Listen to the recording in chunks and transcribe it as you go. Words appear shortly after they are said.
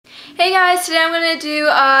Hey guys, today I'm gonna do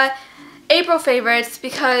April favorites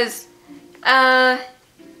because I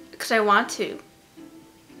want to.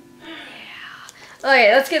 Yeah.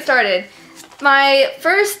 Okay, let's get started. My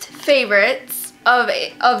first favorites of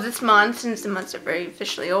this month, since the months are very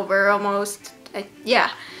officially over almost. Yeah.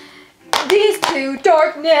 These two,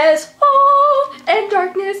 Darkness, oh, and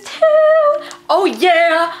Darkness 2. Oh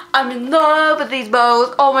yeah, I'm in love with these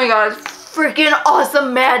both. Oh my god, freaking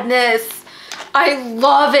awesome madness. I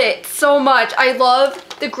love it so much. I love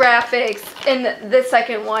the graphics in the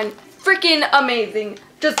second one. Freaking amazing.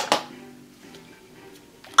 Just,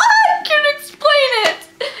 I can't explain it.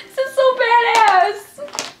 This is so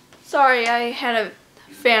badass. Sorry, I had a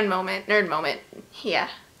fan moment, nerd moment. Yeah.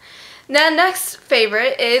 The next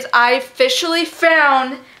favorite is I officially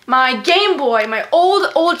found my Game Boy, my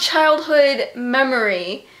old childhood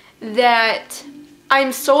memory that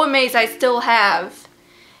I'm so amazed I still have.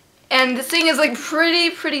 And this thing is like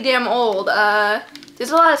pretty damn old. There's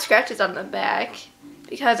a lot of scratches on the back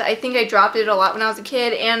because I think I dropped it a lot when I was a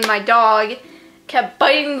kid, and my dog kept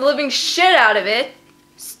biting the living shit out of it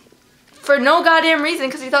for no goddamn reason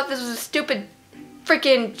because he thought this was a stupid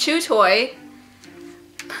freaking chew toy.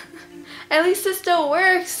 At least it still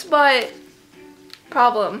works, but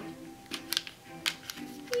problem.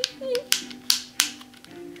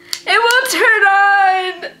 It won't turn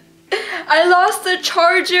on! I lost the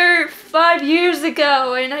charger 5 years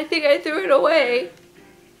ago and I think I threw it away.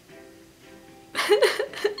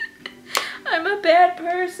 I'm a bad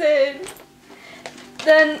person.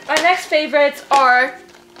 Then my next favorites are,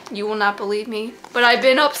 you will not believe me, but I've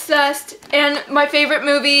been obsessed, and my favorite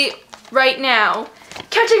movie right now,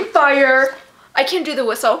 Catching Fire. I can't do the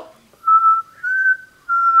whistle.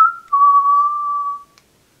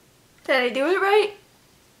 Did I do it right?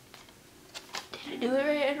 Did I do it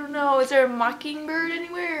right? I don't know. Is there a mockingbird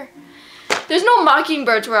anywhere? There's no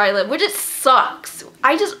mockingbirds where I live, which it sucks.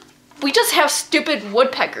 We just have stupid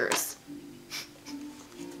woodpeckers.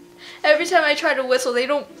 Every time I try to whistle, they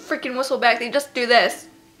don't freaking whistle back. They just do this.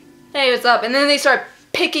 Hey, what's up? And then they start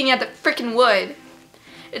picking at the freaking wood.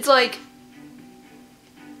 It's like,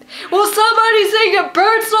 will somebody sing a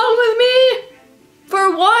bird song with me?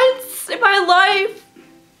 For once in my life?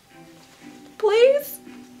 Please?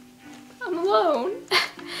 I'm alone.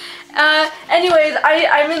 Anyways,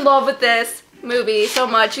 I'm in love with this movie so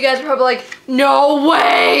much. You guys are probably like, no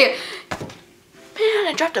way! Man,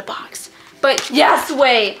 I dropped a box. But yes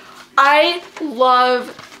way. I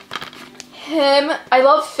love him. I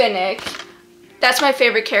love Finnick. That's my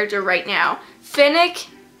favorite character right now. Finnick,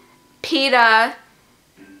 Peeta,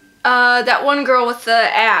 that one girl with the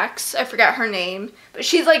axe, I forgot her name, but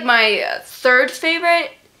she's like my third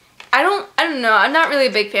favorite. I don't know, I'm not really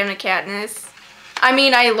a big fan of Katniss. I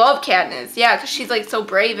mean, I love Katniss, yeah, because she's like so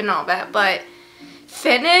brave and all that, but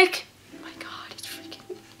Finnick, oh my god,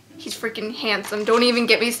 he's freaking handsome. Don't even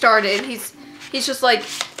get me started. He's just like,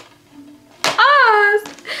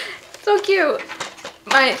 so cute.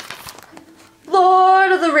 My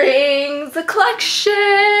Lord of the Rings, the collection,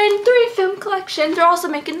 3 film collections. They're also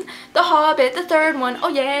making The Hobbit, the 3rd one. Oh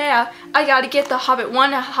yeah, I gotta get The Hobbit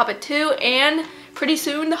 1, The Hobbit 2, and pretty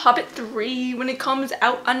soon The Hobbit 3 when it comes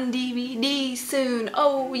out on DVD soon.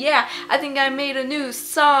 Oh yeah, I think I made a new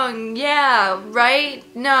song. Yeah, right?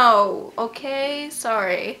 No, okay,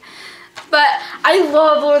 sorry. But I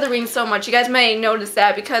love Lord of the Rings so much. You guys may notice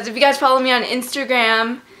that because if you guys follow me on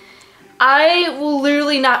Instagram, I will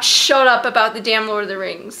literally not shut up about the damn Lord of the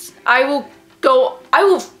Rings. I will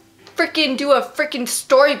freaking do a freaking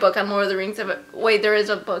storybook on Lord of the Rings. Wait, there is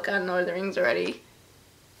a book on Lord of the Rings already.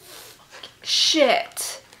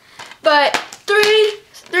 Shit. But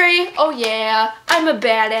 3, oh yeah, I'm a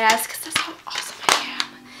badass because that's how awesome I am.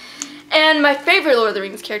 And my favorite Lord of the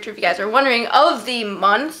Rings character, if you guys are wondering, of the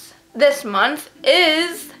month, this month,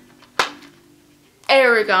 is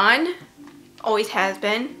Aragorn. Always has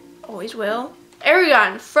been. Always will.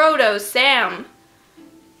 Aragorn, Frodo, Sam,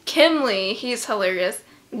 Gimli, he's hilarious.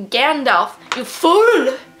 Gandalf, you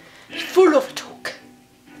fool! You full of talk.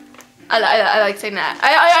 I like saying that.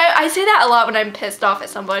 I say that a lot when I'm pissed off at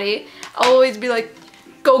somebody. I'll always be like,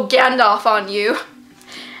 go Gandalf on you.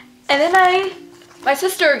 And then my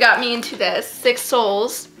sister got me into this, Six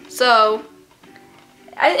Souls. So,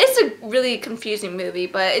 it's a really confusing movie,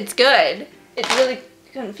 but it's good. It's really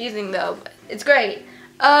confusing though, but it's great.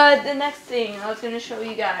 The next thing I was going to show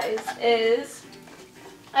you guys is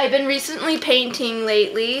I've been recently painting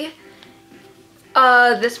lately,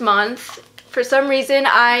 this month. For some reason,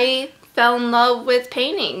 I fell in love with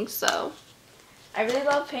painting, so I really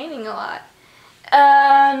love painting a lot.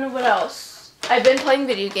 And what else? I've been playing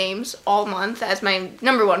video games all month as my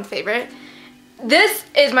 #1 favorite. this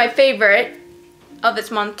is my favorite of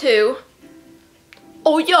this month too.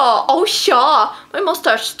 Oh yeah, oh Shaw, my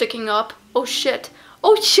mustache sticking up. Oh shit.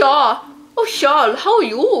 Oh Shaw, oh Shaw, how are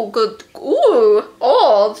you? Good. Ooh.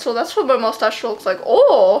 Oh, so that's what my mustache looks like.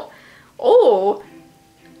 Oh, oh.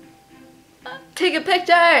 Take a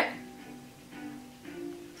picture.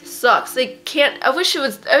 Sucks. They can't. I wish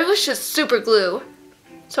it's super glue,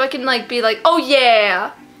 so I can like be like, oh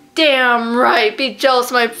yeah, damn right. Be jealous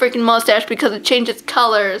of my freaking mustache because it changes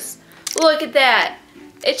colors. Look at that.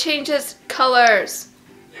 It changes colors.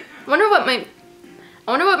 I wonder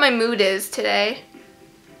what my mood is today.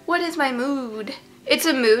 What is my mood? It's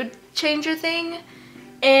a mood changer thing,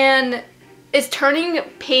 and it's turning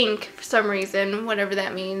pink for some reason, whatever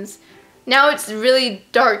that means. Now it's really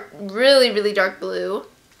dark, really dark blue.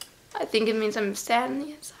 I think it means I'm sad on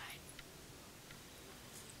the inside.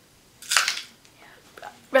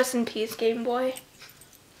 Rest in peace, Game Boy.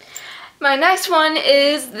 My next one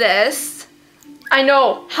is this. I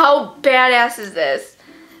know, how badass is this?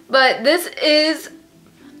 But this is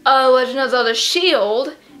a Legend of Zelda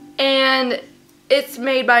Shield, and it's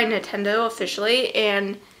made by Nintendo officially,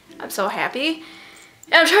 and I'm so happy.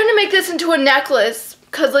 And I'm trying to make this into a necklace,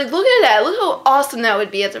 because like, look at that. Look how awesome that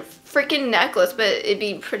would be as a freaking necklace, but it'd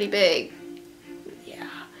be pretty big. Yeah.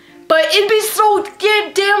 But it'd be so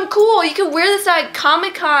damn cool. You could wear this at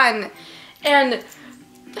Comic-Con, and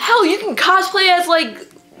hell, you can cosplay as like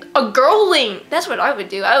a girl Link. That's what I would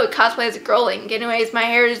do. I would cosplay as a girl Link. Anyways, my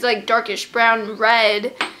hair is like darkish brown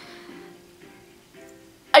red.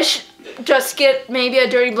 I should just get maybe a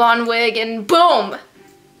dirty blonde wig and boom!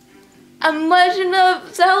 I'm Legend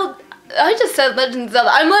of Zelda. I just said Legend of Zelda.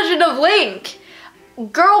 I'm Legend of Link.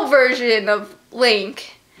 Girl version of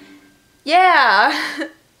Link. Yeah.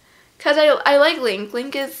 Because I like Link.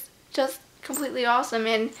 Link is just completely awesome,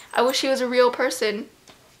 and I wish he was a real person.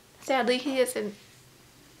 Sadly, he isn't.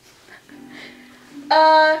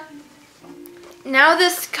 Now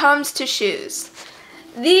this comes to shoes.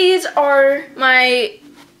 These are my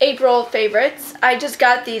April favorites. I just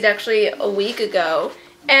got these actually a week ago,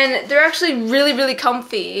 and they're actually really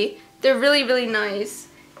comfy. They're really nice,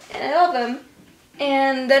 and I love them.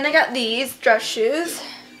 And then I got these dress shoes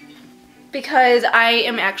because I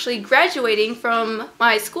am actually graduating from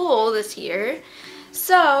my school this year.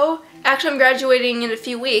 So, actually I'm graduating in a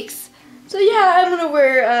few weeks. So yeah, I'm gonna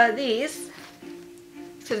wear these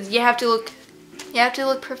because you have to look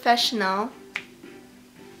professional.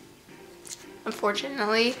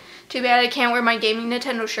 Unfortunately, too bad I can't wear my gaming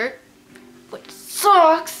Nintendo shirt, which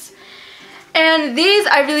sucks. And these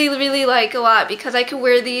I really like a lot because I could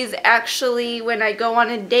wear these actually when I go on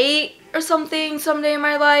a date or something someday in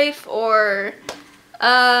my life, or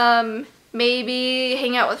maybe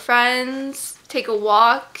hang out with friends, take a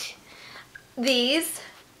walk. These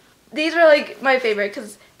are like my favorite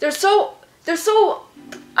because they're so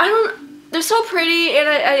pretty, and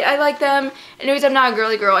I like them. Anyways, I'm not a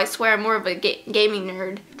girly girl. I swear, I'm more of a gaming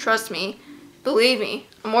nerd. Trust me, believe me,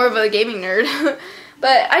 I'm more of a gaming nerd.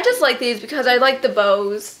 But I just like these because I like the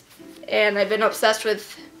bows, and I've been obsessed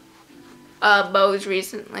with bows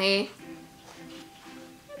recently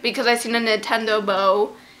because I seen a Nintendo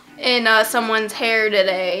bow in someone's hair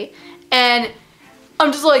today, and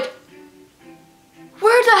I'm just like,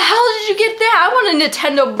 where the hell did you get that? I want a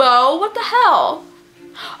Nintendo bow. What the hell?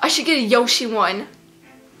 I should get a Yoshi one.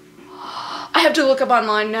 I have to look up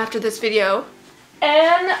online after this video.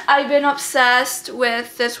 And I've been obsessed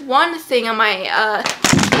with this one thing on my,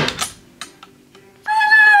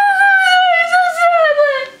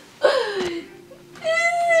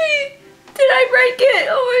 Did I break it?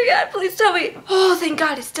 Oh my god, please tell me. Oh, thank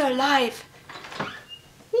god, it's still alive.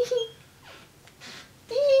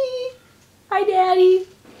 Hi, Daddy.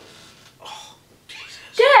 Oh, Jesus.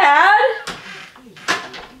 Dad!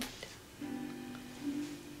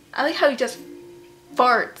 I like how he just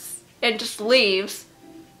farts and just leaves.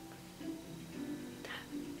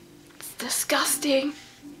 It's disgusting.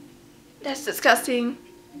 That's disgusting.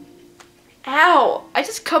 Ow! I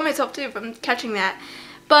just cut myself too from catching that.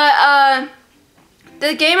 But,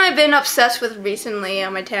 the game I've been obsessed with recently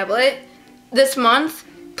on my tablet this month,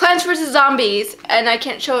 Plants vs. Zombies, and I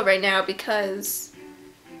can't show it right now because,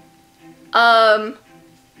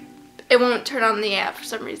 it won't turn on the app for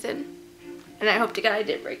some reason. And I hope to God I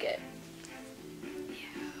did break it. Yeah.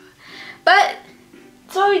 But,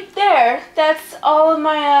 so there, that's all of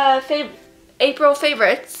my April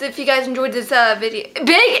favorites. If you guys enjoyed this video,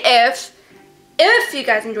 if you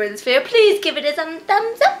guys enjoyed this video, please give it a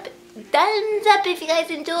thumbs up. Thumbs up if you guys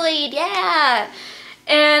enjoyed, yeah.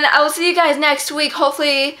 And I will see you guys next week,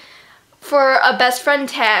 hopefully for a best friend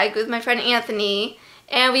tag with my friend Anthony.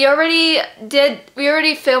 And we already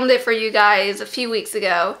filmed it for you guys a few weeks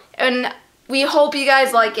ago. And we hope you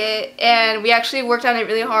guys like it. And we actually worked on it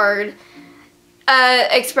really hard,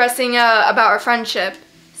 expressing about our friendship.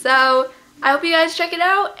 So I hope you guys check it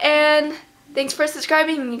out. And thanks for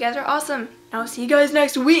subscribing. You guys are awesome. I'll see you guys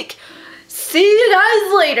next week. See you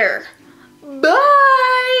guys later.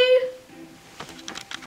 Bye.